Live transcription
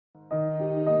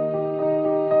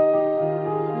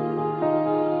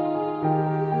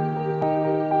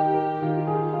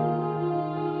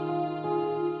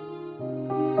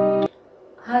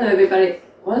Hello everybody,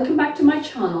 welcome back to my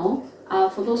channel.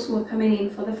 For those who are coming in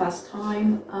for the first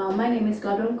time, my name is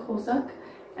Gladwell Kozak,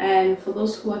 and for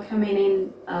those who are coming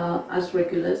in as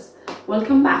regulars,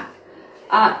 welcome back.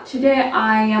 Today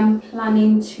I am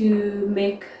planning to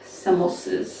make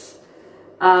samosas.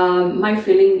 My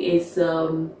filling is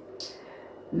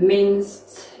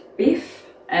minced beef,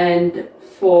 and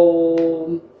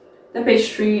for the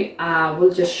pastry I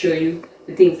will just show you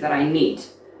the things that I need.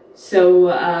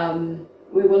 So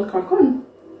we will crack on.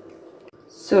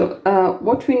 So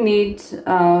what we need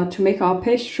to make our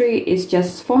pastry is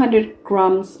just 400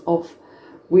 grams of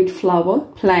wheat flour,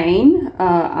 plain.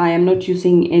 I am not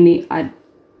using any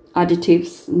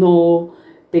additives nor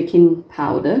baking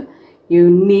powder. You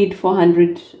need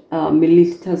 400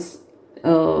 milliliters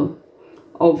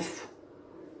of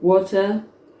water.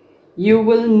 You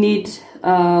will need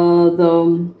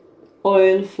the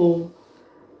oil for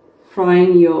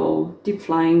deep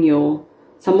frying your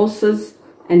samosas,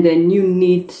 and then you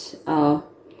need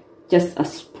just a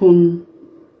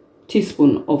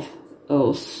teaspoon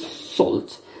of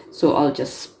salt. So I'll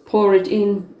just pour it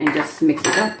in and just mix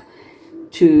it up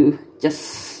to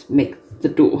just make the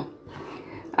dough.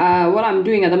 What I'm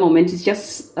doing at the moment is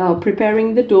just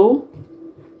preparing the dough,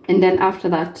 and then after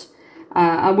that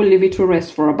I will leave it to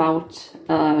rest for about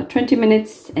 20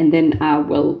 minutes, and then I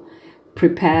will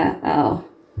prepare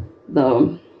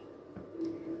the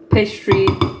pastry,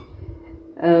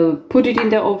 put it in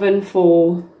the oven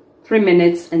for 3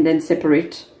 minutes, and then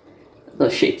separate the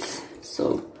sheets.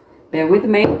 So bear with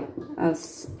me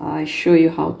as I show you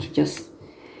how to just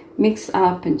mix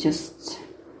up and just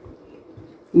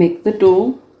make the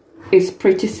dough. It's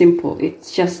pretty simple. It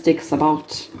just takes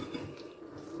about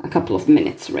a couple of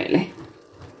minutes, really.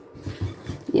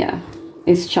 Yeah,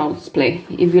 it's child's play.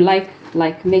 If you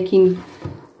like making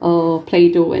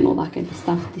Play-Doh and all that kind of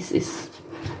stuff, this is,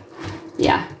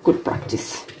 yeah, good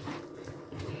practice.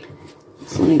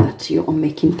 It's only that you are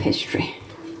making pastry.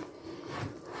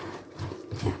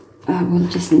 Yeah, I will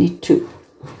just need to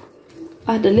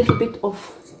add a little bit of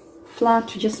flour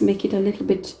to just make it a little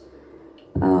bit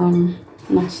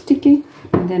not sticky,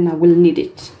 and then I will knead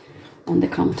it on the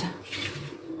counter.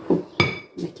 Oh,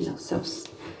 making ourselves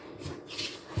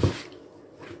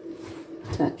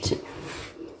dirty.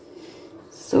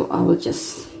 So I will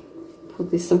just put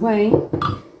this away,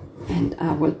 and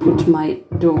I will put my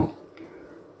dough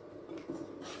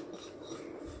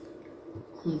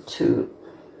onto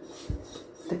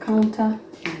the counter,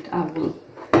 and I will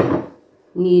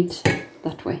knead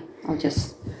that way. I'll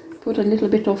just put a little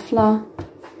bit of flour,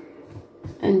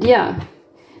 and yeah,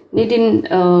 kneading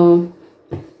or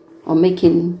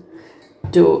making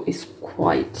dough is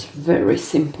quite very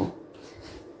simple.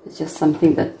 It's just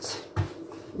something that,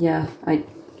 yeah,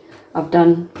 I've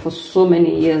done for so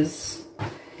many years.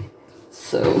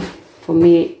 So for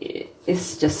me,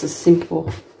 it's just as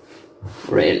simple,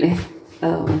 really.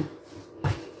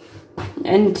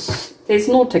 And there's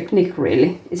no technique,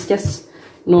 really. It's just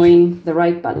knowing the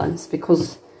right balance,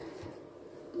 because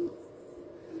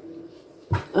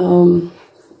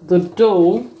the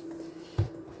dough,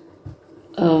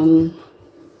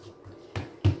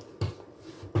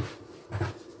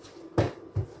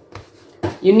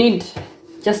 you need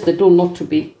just the dough not to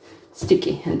be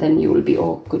sticky, and then you will be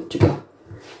all good to go.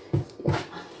 Yeah.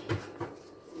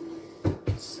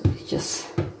 So you just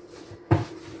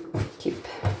keep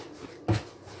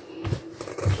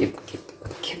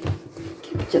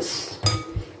just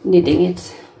kneading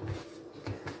it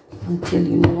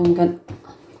until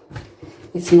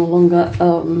it's no longer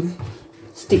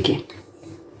sticky.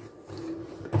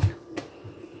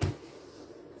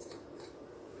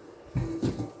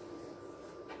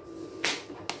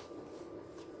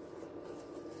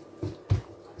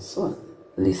 So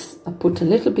at least I put a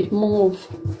little bit more of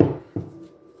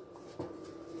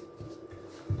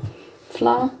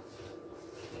flour.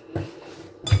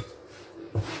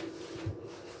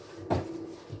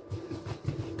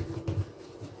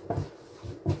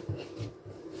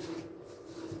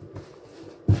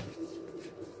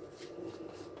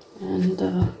 And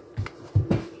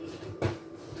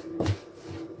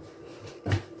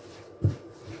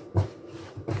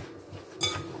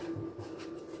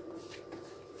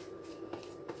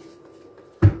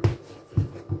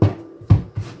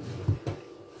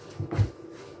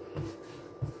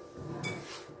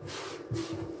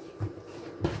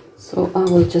so I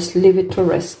will just leave it to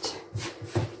rest.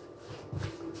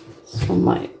 So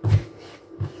my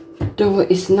dough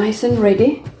is nice and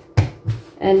ready.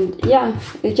 And yeah,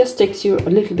 it just takes you a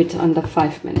little bit under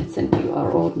 5 minutes, and you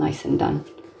are all nice and done.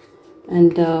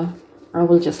 And I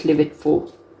will just leave it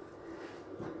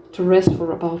to rest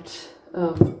for about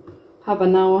half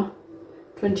an hour,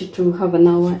 20 to half an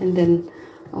hour, and then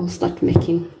I'll start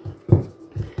making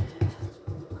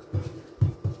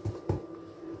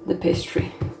the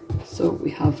pastry. So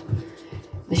we have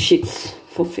the sheets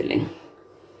for filling.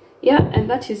 Yeah, and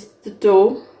that is the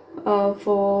dough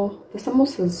for the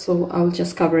samosas. So I'll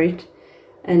just cover it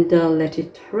and let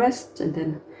it rest, and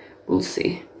then we'll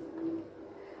see.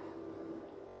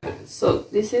 So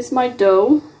this is my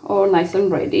dough, all nice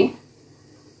and ready.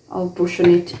 I'll portion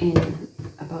it in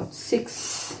about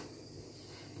 6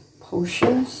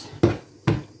 portions,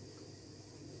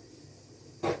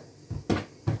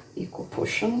 equal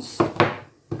portions, and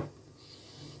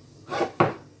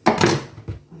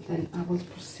then I will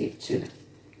proceed to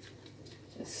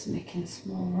just making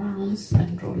small rounds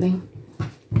and rolling.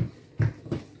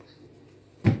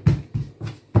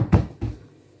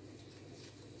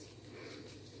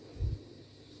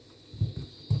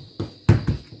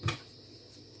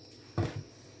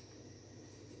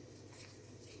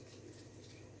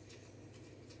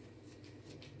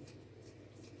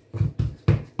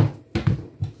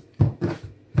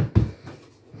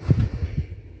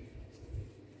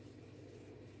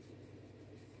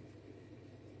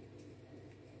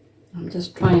 I'm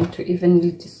just trying to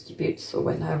evenly distribute, so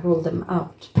when I roll them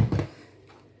out,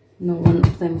 no one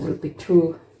of them will be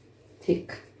too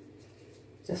thick.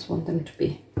 Just want them to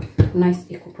be nice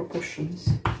equal proportions,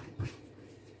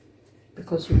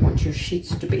 because you want your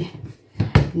sheets to be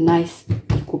nice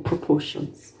equal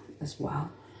proportions as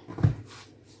well.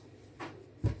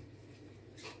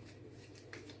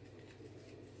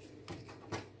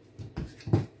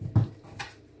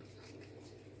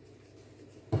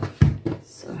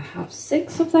 So I have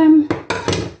 6 of them.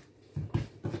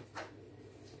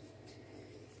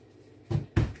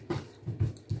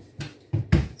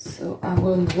 So I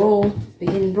will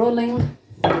begin rolling with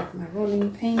my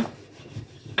rolling pin.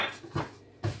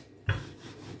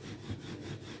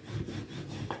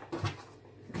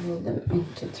 Roll them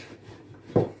into 3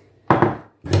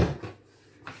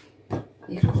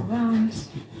 equal rounds.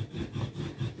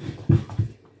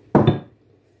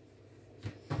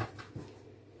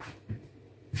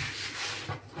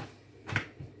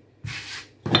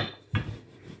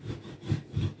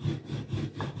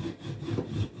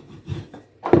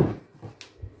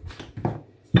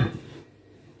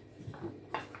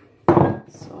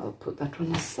 Put that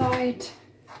one aside,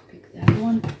 pick the other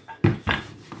one.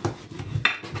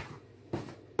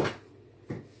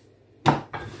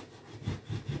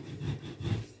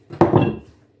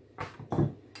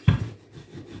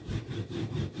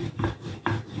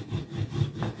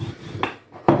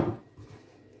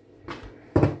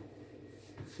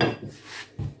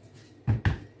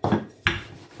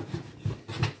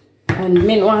 And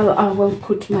meanwhile, I will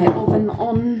put my oven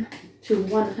on to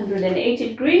 180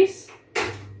 degrees.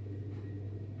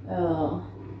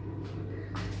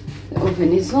 The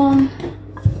oven is on.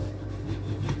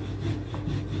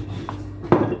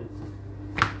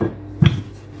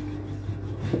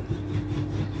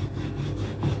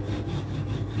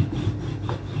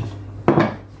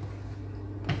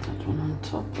 That one on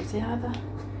top of the other.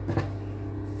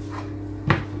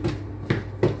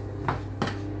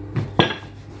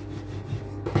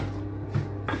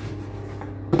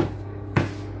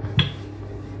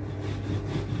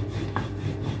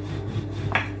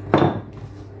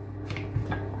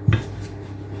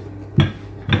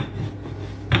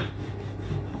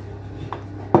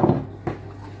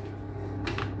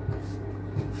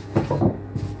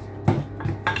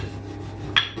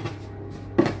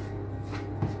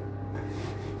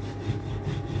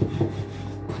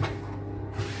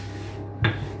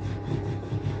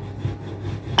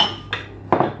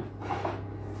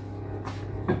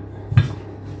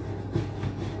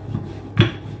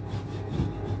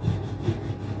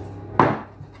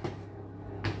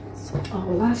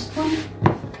 Our last one.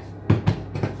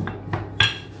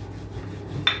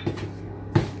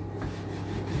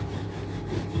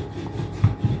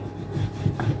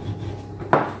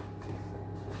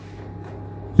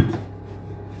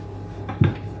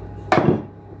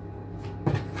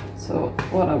 So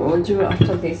what I will do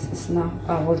after this is now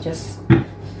I will just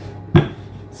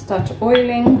start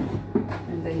oiling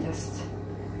and then just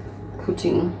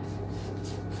putting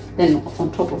them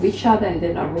on top of each other, and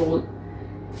then I roll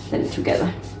them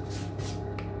together.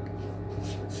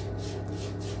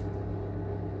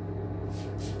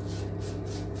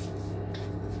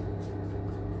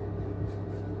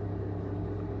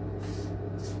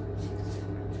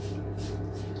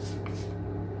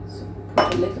 So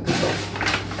put a little bit of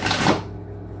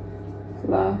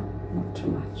flour, not too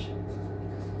much.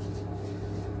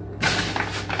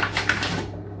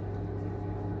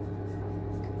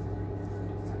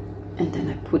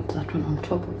 put that one on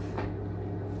top of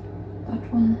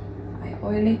that one. I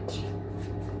oil it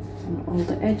on all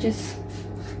the edges.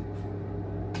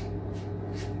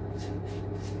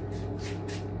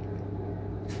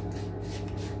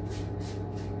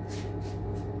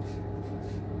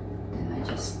 Then I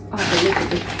just add a little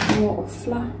bit more of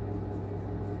flour.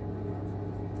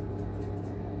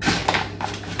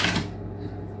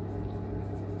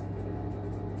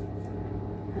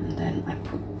 And then I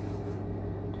put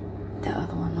the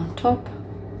other one on top.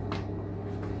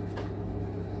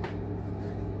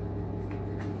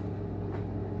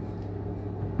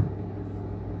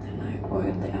 Then I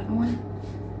oil the other one.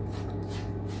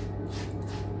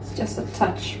 It's just a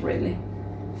touch, really.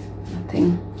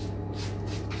 Nothing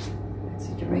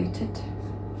exaggerated.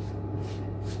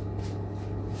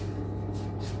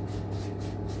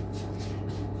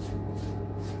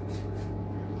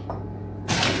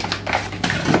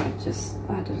 Just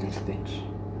add a little bit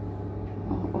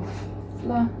more of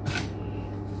flour.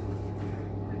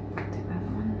 Put the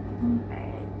other one on.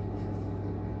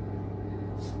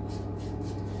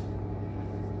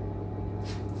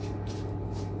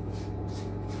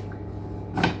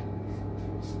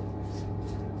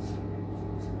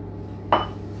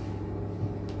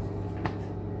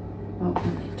 Oh, I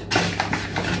need to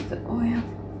put the oil,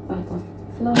 the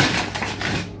flour.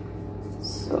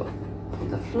 So put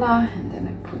the flour and then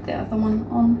I put the other one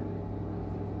on.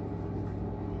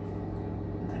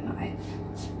 And then I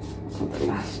put the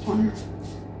last one.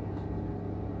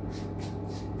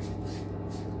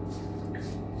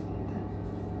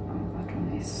 Oh, that one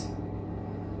is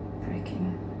breaking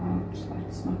out.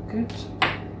 That's not good.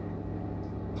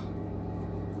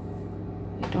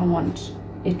 You don't want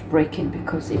it breaking,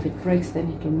 because if it breaks,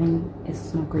 then it will mean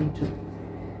it's not going to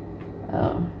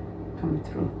come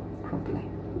through properly.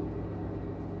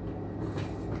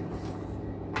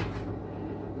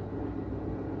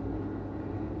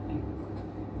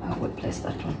 I will place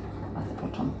that one at the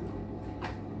bottom.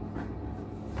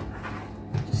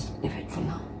 Just leave it for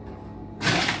now.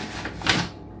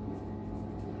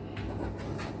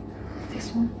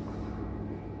 This one,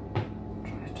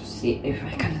 try to see if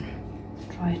I can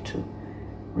try to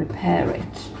repair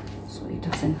it so it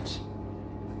doesn't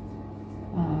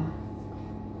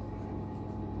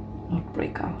not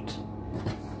break out.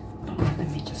 Let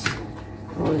me just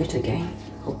roll it again.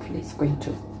 Hopefully it's going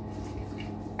to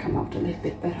come out a little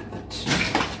bit better, but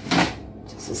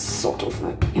just a sort of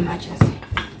an emergency.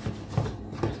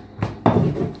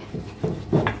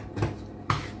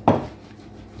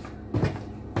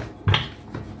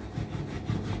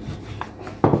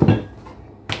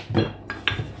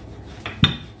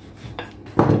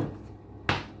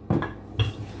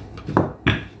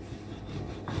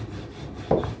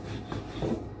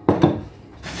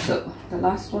 So the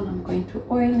last one, I'm going to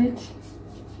oil it,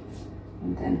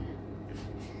 and then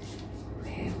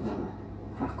we will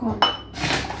crack on. So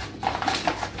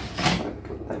I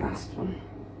put the last one,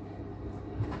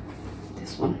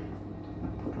 this one, I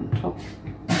put on top.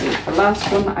 So the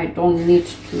last one, I don't need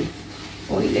to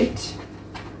oil it,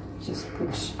 just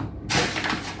put,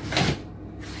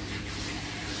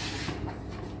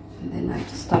 and then I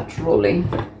start rolling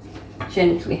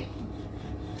gently,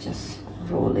 just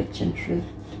roll it gently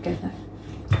together.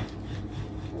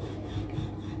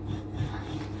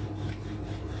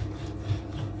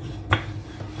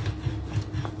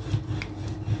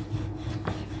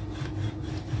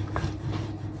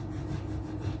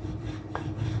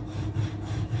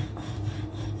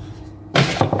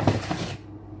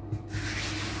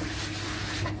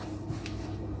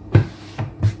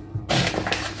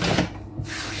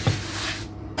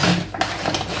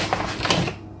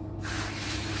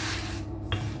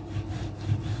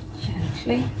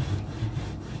 Gently.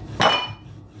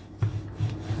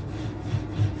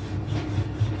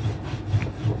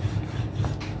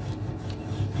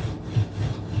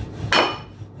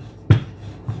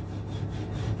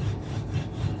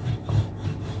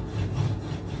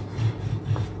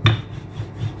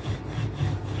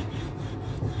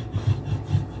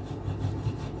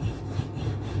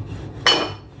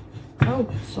 Oh,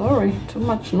 sorry, too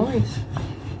much noise.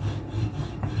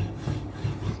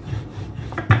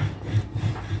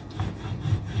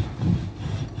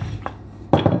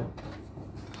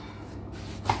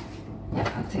 Yeah,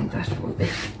 I think that will be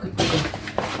good to go.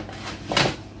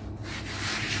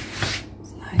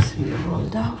 It's nicely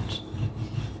rolled out.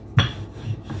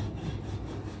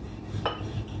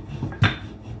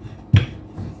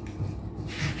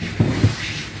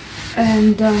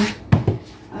 And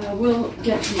I will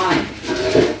get my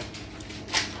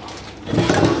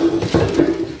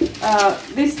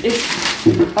this is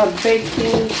a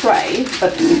baking tray,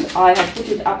 but I have put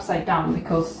it upside down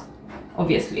because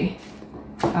obviously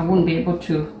I won't be able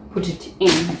to put it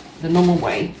in the normal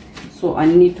way. So I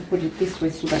need to put it this way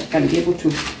so that I can be able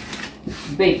to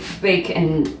bake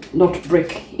and not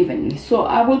break evenly. So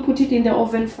I will put it in the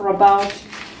oven for about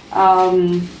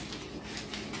 5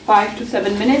 to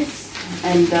 7 minutes,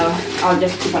 and I'll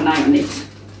just keep an eye on it.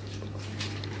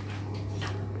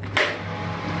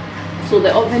 So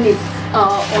the oven is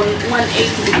on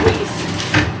 180 degrees.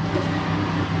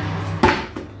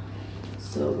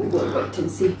 So we will wait and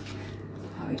see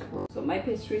how it works. So my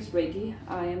pastry is ready.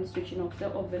 I am switching off the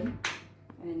oven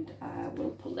and I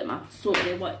will pull them out. So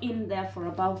they were in there for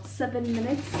about 7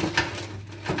 minutes. I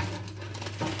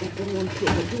don't want to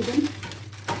overdo them.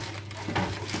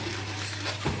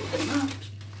 Pull them out.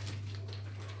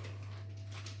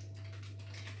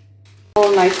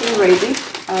 All nice and ready.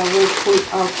 I will pull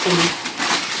out some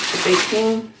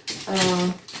baking.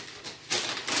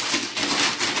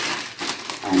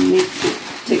 I need to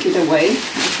take it away.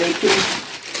 The baking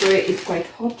tray is quite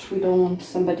hot. We don't want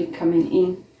somebody coming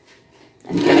in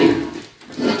and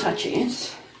touching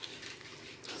it.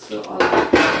 So I'll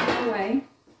put it away,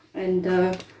 and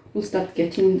we'll start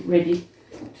getting ready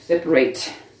to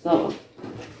separate the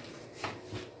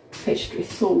pastry.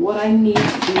 So what I need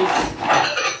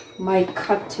is my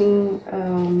cutting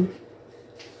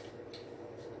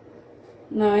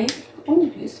knife.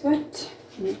 Oh, it's wet.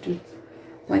 I need to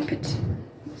wipe it.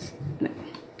 No.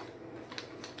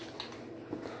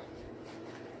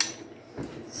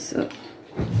 So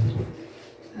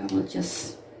I will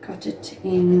just cut it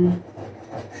in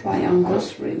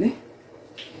triangles, really.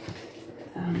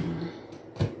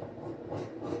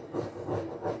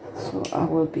 So I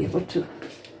will be able to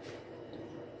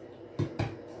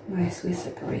nicely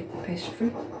separate the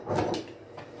pastry.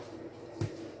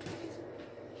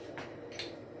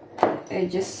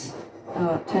 Edges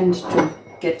tend to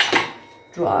get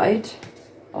dried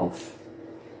off.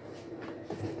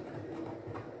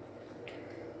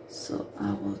 So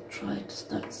I will try to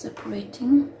start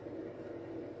separating.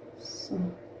 So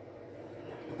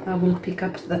I will pick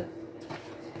up the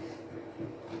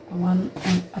one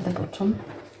at the bottom.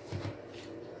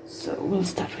 So we'll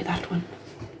start with that one.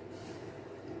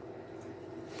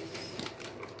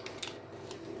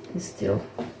 It's still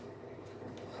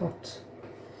hot.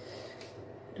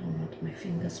 Don't want my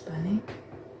fingers burning.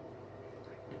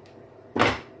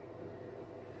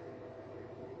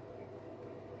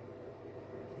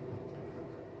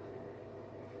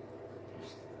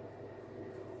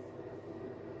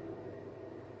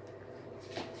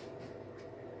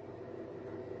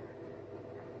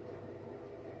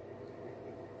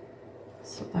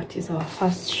 So that is our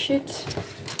first sheet.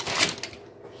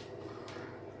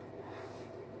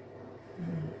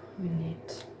 We need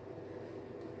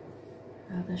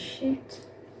another sheet.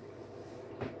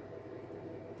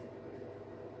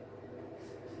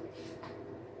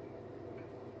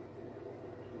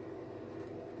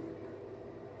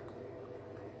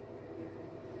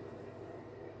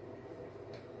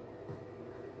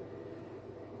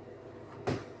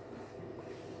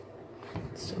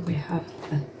 So we have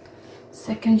the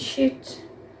second sheet.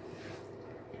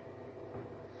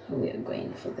 We are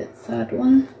going for the third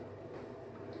one.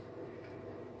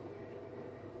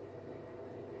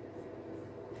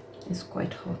 It's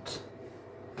quite hot.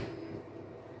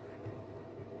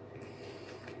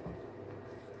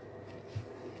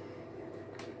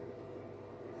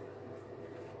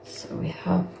 So we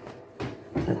have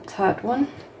the third one.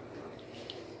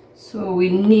 So we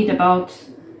need about,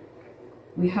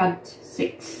 we had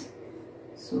 6.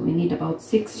 So we need about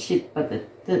 6 sheets, but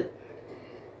the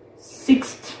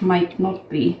 6th might not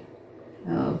be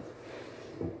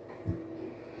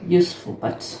useful,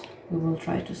 but we will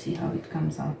try to see how it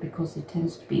comes out, because it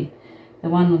tends to be the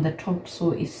one on the top,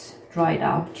 so it's dried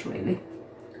out really.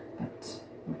 But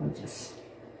we will just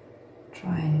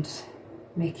try and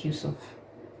make use of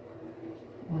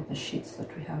all the sheets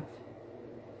that we have.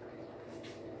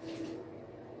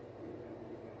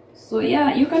 So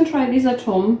yeah, you can try this at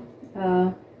home.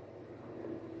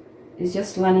 It's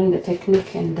just learning the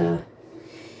technique, and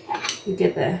you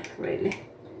get there really.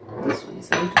 This one is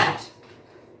a little bit.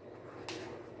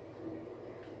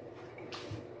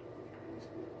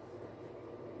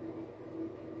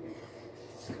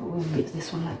 So we'll leave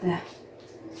this one like there.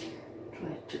 Try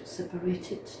to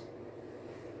separate it.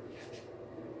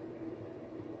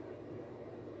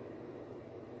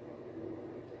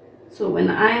 So when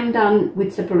I am done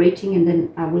with separating, and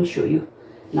then I will show you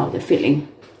now the filling.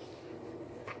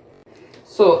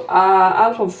 So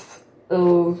out of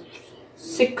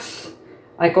 6,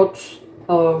 I got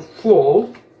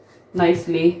 4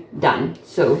 nicely done.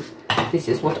 So this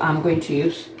is what I'm going to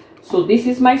use. So this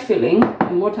is my filling,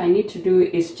 and what I need to do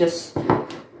is just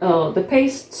the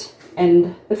paste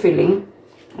and the filling,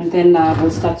 and then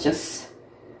we'll start just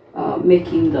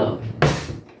making the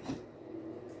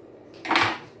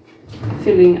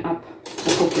filling up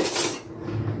the pockets.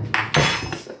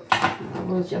 So I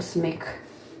will just make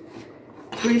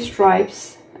 3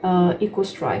 stripes, equal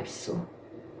stripes. So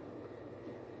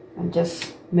I'm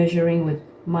just measuring with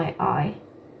my eye,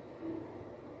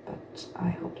 but I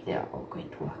hope they are all going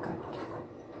to work out.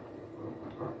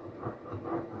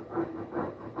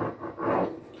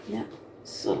 Yeah,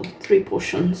 so 3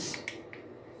 portions,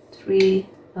 3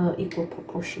 equal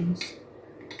proportions.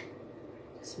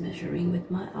 Just measuring with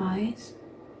my eyes.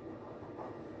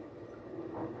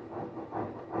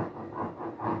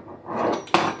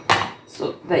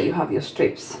 So there you have your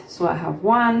strips. So I have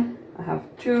 1, I have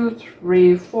 2,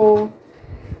 3, 4,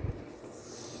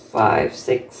 5,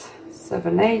 6,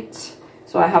 7, 8.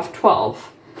 So I have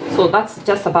 12. So that's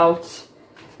just about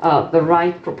the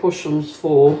right proportions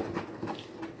for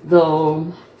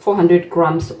the 400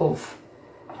 grams of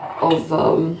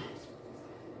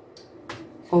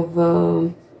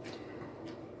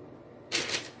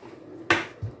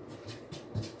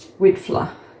wheat flour.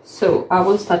 So I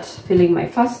will start filling my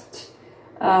first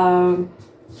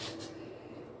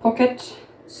pocket.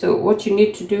 So what you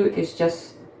need to do is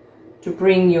just to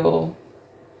bring your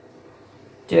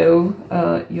dough,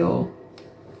 your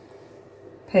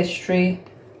pastry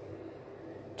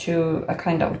to a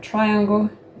kind of triangle.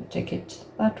 You take it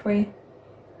that way,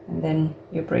 and then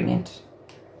you bring it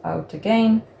out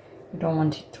again. You don't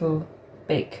want it too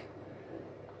big.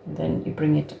 And then you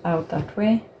bring it out that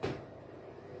way,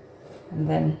 and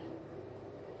then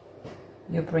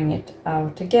you bring it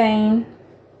out again.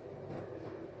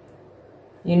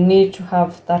 You need to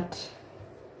have that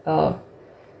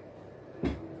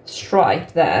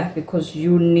stripe there because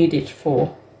you need it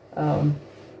for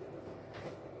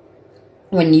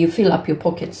when you fill up your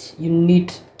pockets. You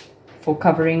need for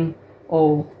covering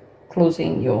or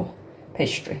closing your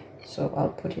pastry. So I'll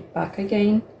put it back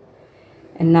again,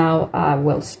 and now I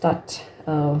will start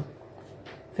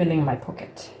filling my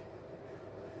pocket.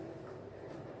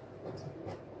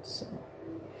 So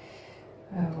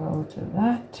I will do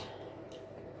that.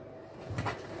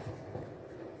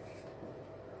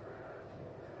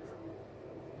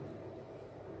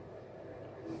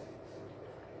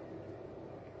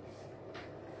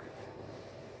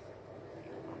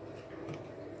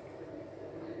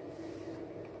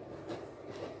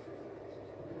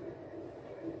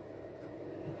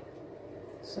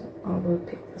 So I will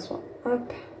pick this one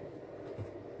up,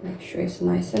 make sure it's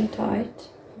nice and tight,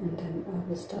 and then I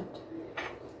will start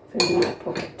filling my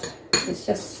pocket. It's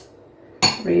just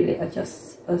really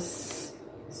just a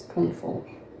spoonful,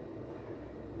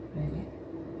 really.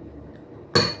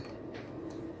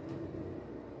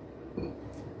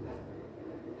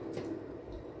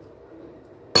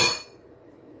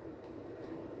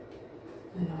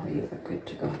 And now you are good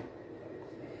to go.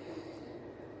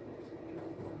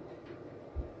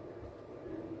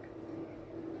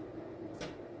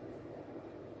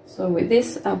 So with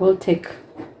this, I will take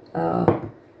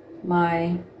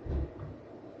my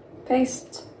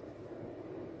paste,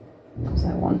 because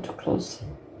I want to close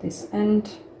this end,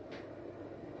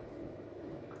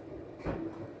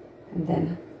 and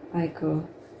then I go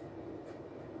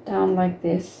down like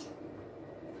this,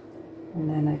 and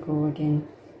then I go again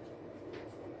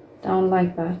down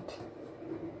like that,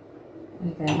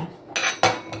 and then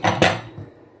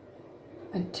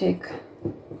I take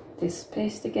this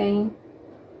paste again,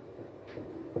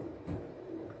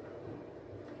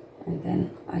 and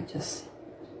then I just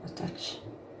attach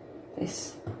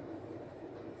this,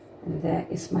 and there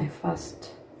is my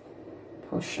first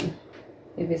portion.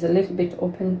 If it's a little bit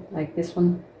open like this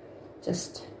one,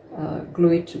 just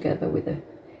glue it together with the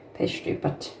pastry,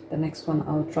 but the next one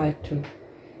I'll try to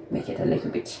make it a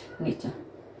little bit neater.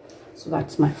 So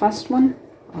that's my first one.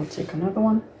 I'll take another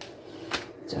one,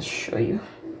 just show you.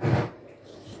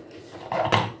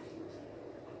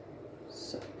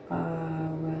 So I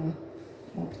will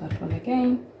move that one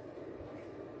again,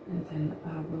 and then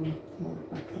I will move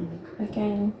that one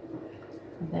again,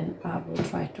 and then I will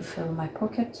try to fill my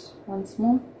pocket once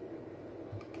more.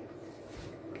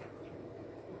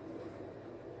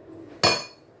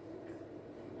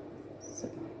 So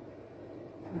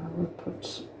I will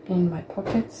put in my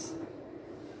pockets,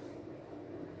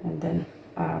 and then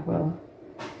I will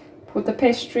put the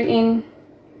pastry in.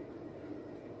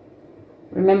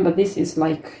 Remember, this is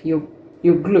like your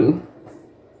glue,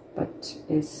 but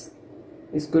it's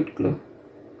good glue,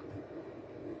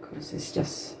 because it's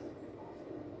just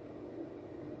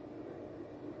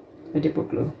edible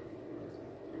glue.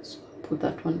 So put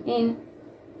that one in,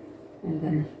 and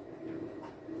then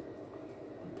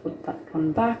put that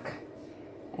one back,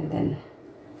 and then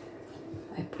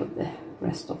I put the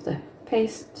rest of the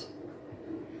paste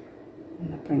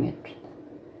and I bring it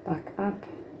back up,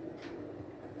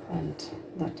 and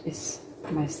that is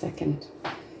my second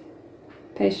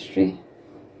pastry.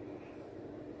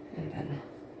 And then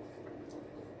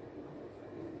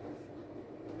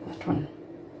that one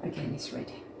again is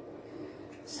ready.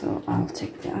 So I'll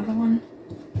take the other one.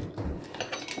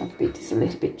 That bit is a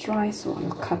little bit dry, so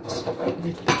I'll cut a little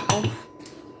bit off,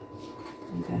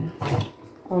 and then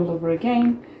all over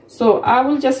again. So I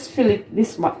will just fill it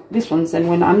this ones, and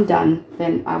when I'm done,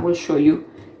 then I will show you,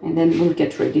 and then we'll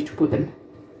get ready to put them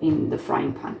in the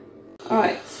frying pan. All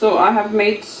right, so I have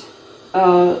made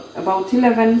about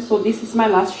 11, so this is my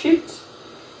last shift.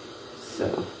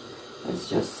 So let's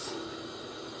just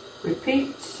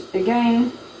repeat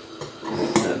again.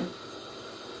 So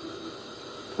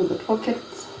put the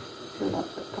pockets, fill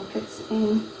up the pockets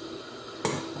in.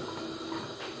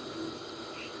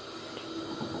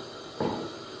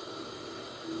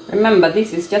 Remember,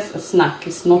 this is just a snack,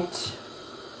 it's not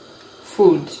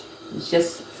food, it's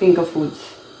just finger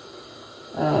foods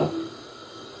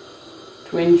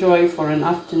to enjoy for an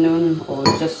afternoon, or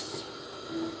just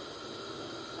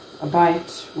a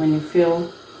bite when you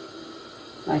feel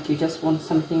like you just want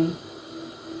something.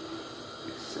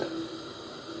 So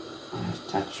I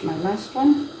touch my last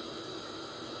one,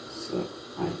 so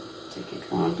I take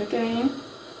it round again,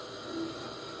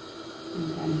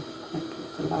 and then I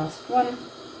put the last one,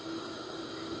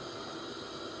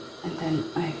 and then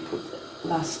I put the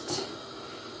last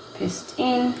paste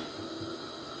in,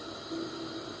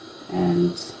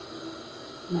 and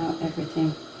now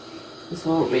everything is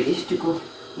all ready to go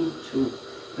into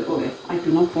the oil. I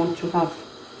do not want to have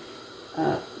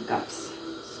gaps,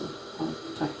 so I'll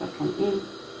tuck that one in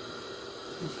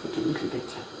and put a little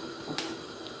bit of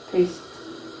paste,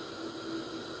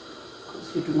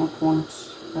 because you do not want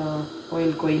the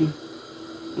oil going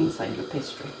inside your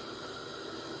pastry.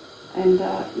 And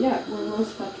yeah, we will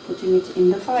start putting it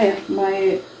in the fire.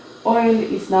 My oil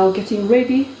is now getting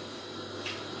ready,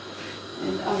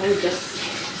 and I will just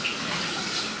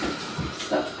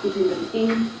start putting them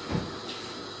in.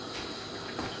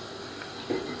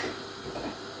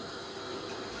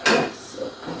 So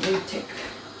I will take,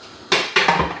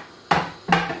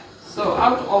 so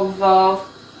out of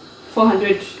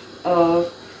 400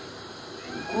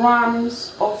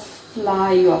 grams of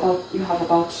flour, you have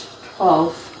about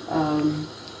 12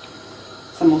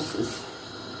 samosas.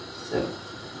 So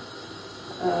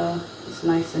it's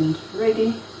nice and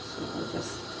ready, so I'll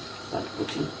just start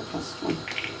putting the first one.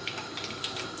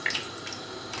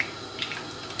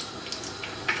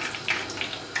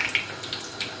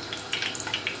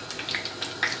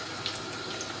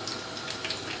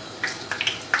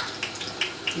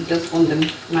 You just want them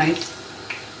nice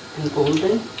and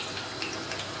golden.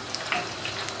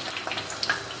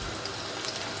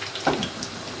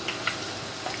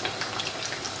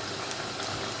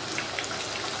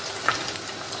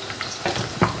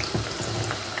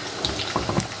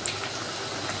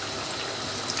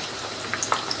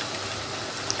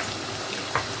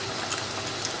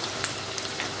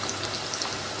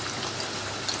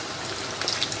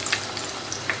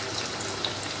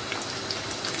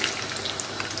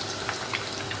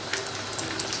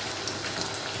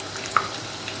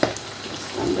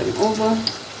 Over.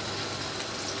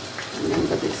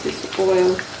 Remember, this is oil,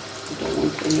 you don't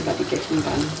want anybody getting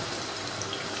burned,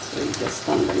 so you just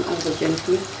turn them over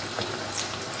gently.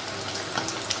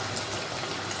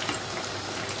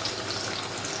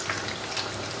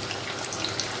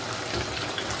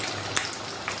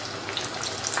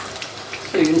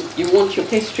 So you want your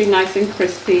pastry nice and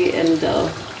crispy, and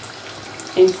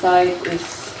inside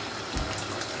is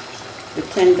the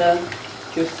tender,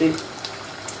 juicy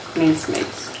mincemeat.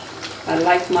 I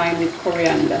like mine with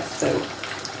coriander, so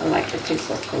I like the taste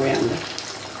of coriander.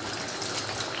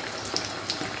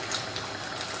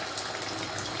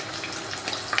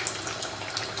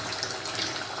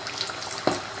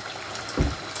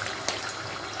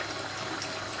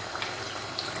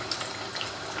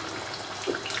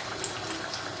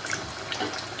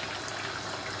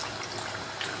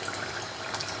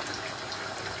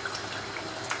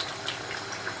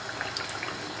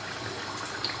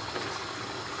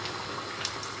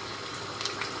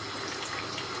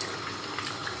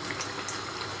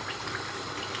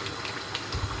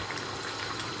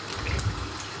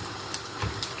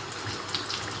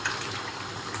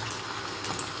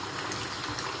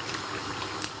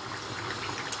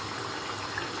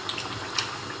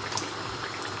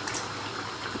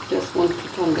 just want to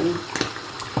turn them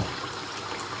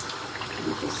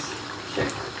and just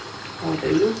check how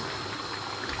they look.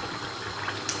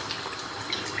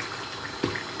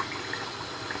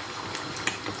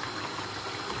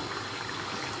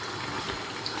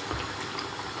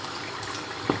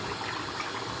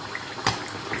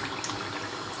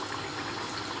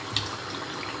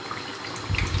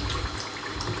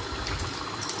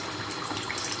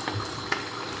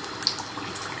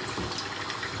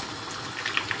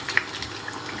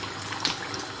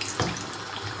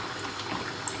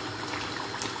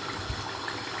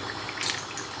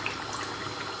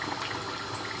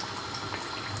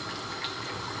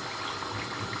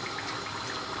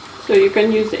 So you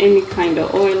can use any kind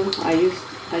of oil. I use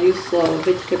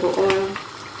vegetable oil.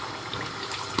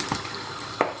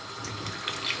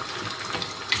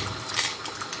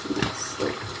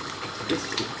 So this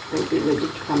will be ready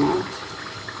to come out.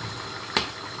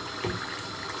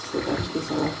 So that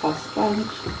is our first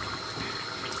bunch.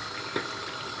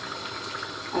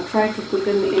 I try to put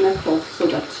them in a cloth so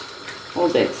that all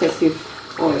the excessive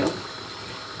oil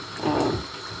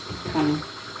can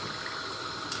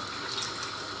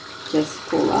just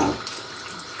pull out,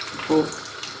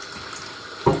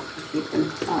 keep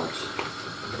them out.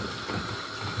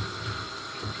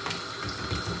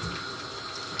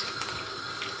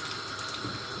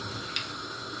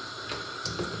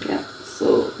 Yeah,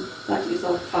 so that is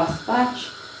our first batch.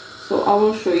 So I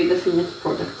will show you the finished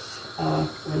products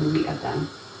when we are done.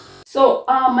 So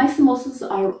my samosas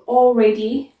are all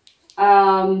ready.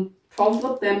 12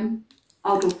 of them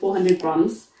out of 400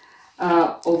 grams.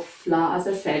 Of flour. As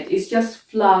I said, it's just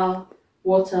flour,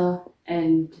 water,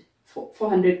 and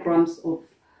 400 grams of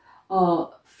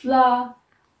flour,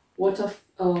 water,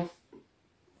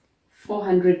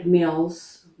 400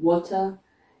 ml water,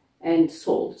 and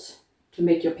salt to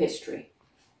make your pastry.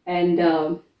 And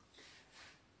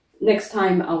next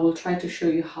time I will try to show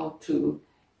you how to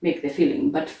make the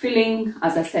filling. But filling,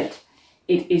 as I said,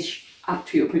 it is up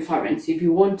to your preference. If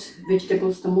you want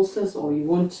vegetable samosas or you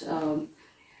want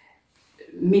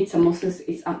meat samosas,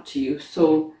 it's up to you.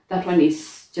 So that one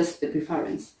is just the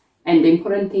preference, and the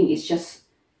important thing is just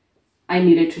I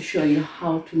needed to show you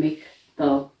how to make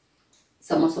the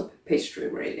samosa pastry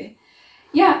really.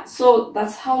 Yeah, so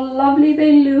that's how lovely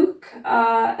they look,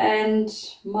 and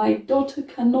my daughter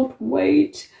cannot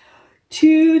wait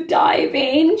to dive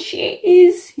in. She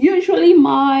is usually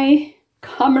my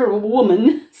camera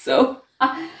woman, so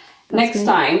next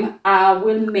time I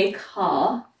will make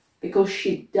her, because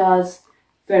she does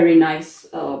very nice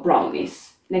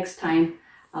brownies. Next time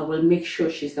I will make sure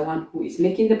she's the one who is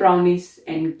making the brownies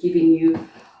and giving you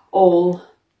all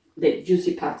the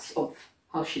juicy parts of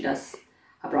how she does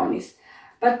her brownies.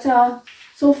 But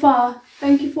so far,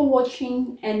 thank you for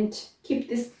watching, and keep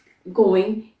this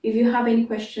going. If you have any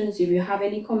questions, if you have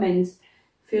any comments,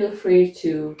 feel free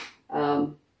to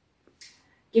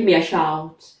give me a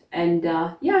shout. And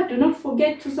yeah, do not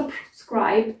forget to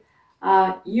subscribe.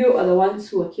 You are the ones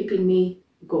who are keeping me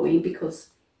going, because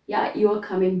yeah, you are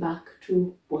coming back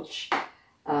to watch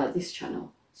this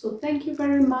channel. So thank you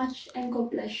very much, and God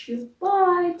bless you.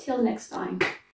 Bye till next time.